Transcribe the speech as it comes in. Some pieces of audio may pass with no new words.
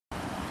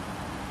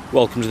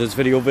Welcome to this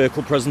video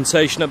vehicle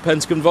presentation at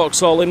Pentagon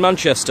Vauxhall in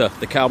Manchester.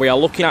 The car we are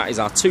looking at is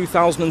our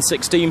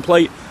 2016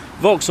 plate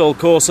Vauxhall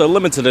Corsa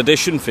Limited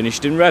Edition,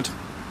 finished in red.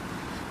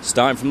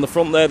 Starting from the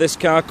front there, this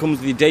car comes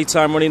with your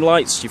daytime running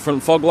lights, your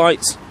front fog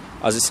lights,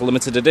 as it's a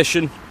limited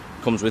edition.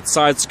 Comes with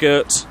side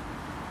skirts,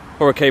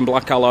 hurricane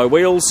black alloy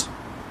wheels,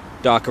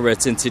 darker rear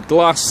tinted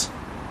glass,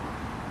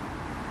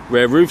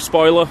 rear roof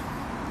spoiler,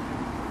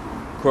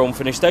 chrome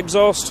finished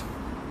exhaust.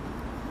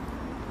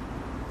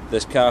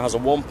 This car has a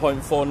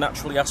 1.4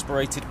 naturally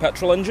aspirated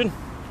petrol engine.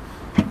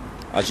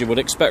 As you would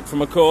expect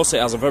from a Corsa,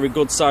 it has a very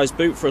good sized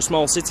boot for a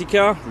small city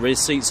car. Rear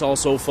seats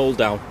also fold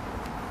down.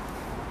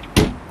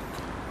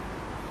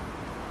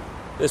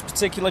 This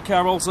particular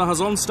car also has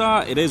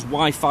OnStart. It is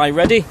Wi-Fi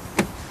ready.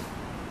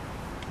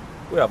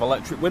 We have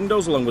electric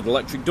windows along with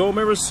electric door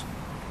mirrors,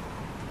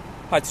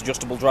 height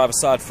adjustable driver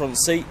side front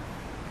seat.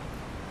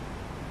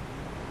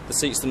 The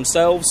seats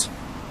themselves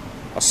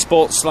are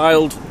sport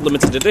styled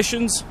limited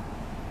editions.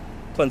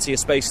 Plenty of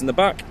space in the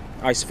back.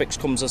 Isofix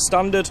comes as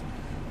standard.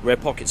 Rear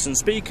pockets and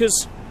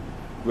speakers,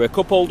 rear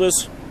cup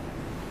holders,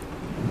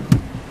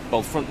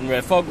 both front and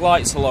rear fog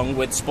lights along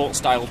with sport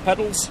styled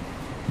pedals.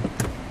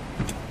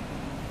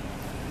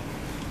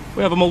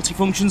 We have a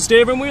multifunction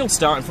steering wheel.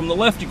 Starting from the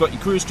left, you've got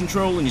your cruise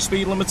control and your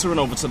speed limiter, and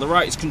over to the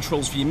right is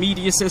controls for your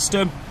media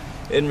system.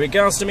 In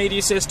regards to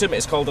media system,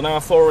 it's called an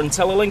R4 and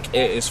Telelink.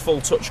 It is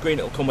full touchscreen.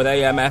 It'll come with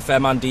AM,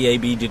 FM and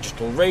DAB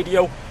digital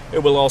radio.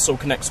 It will also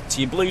connect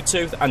to your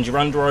Bluetooth and your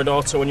Android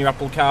Auto and your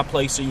Apple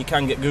CarPlay, so you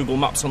can get Google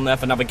Maps on there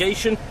for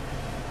navigation.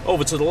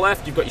 Over to the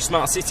left, you've got your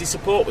Smart City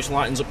support, which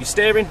lightens up your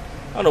steering.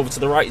 And over to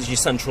the right is your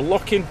central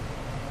locking.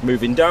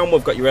 Moving down,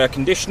 we've got your air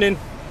conditioning,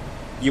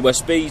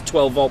 USB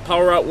 12-volt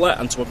power outlet,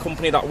 and to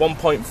accompany that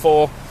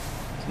 1.4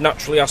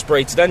 naturally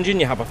aspirated engine,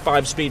 you have a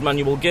 5-speed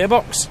manual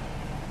gearbox.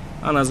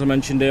 And as I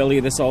mentioned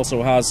earlier, this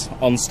also has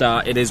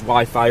OnStart. It is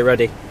Wi-Fi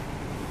ready.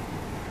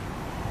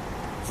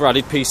 For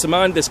added peace of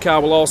mind, this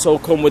car will also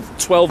come with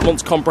 12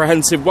 months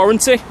comprehensive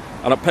warranty,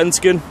 and at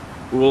Pentagon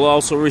we will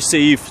also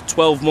receive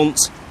 12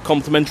 months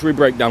complimentary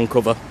breakdown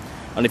cover.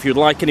 And if you'd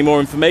like any more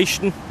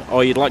information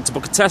or you'd like to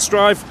book a test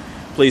drive,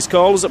 please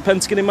call us at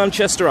Pentagon in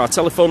Manchester. Our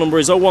telephone number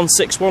is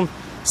 0161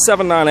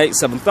 798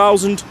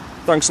 7000.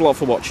 Thanks a lot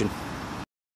for watching.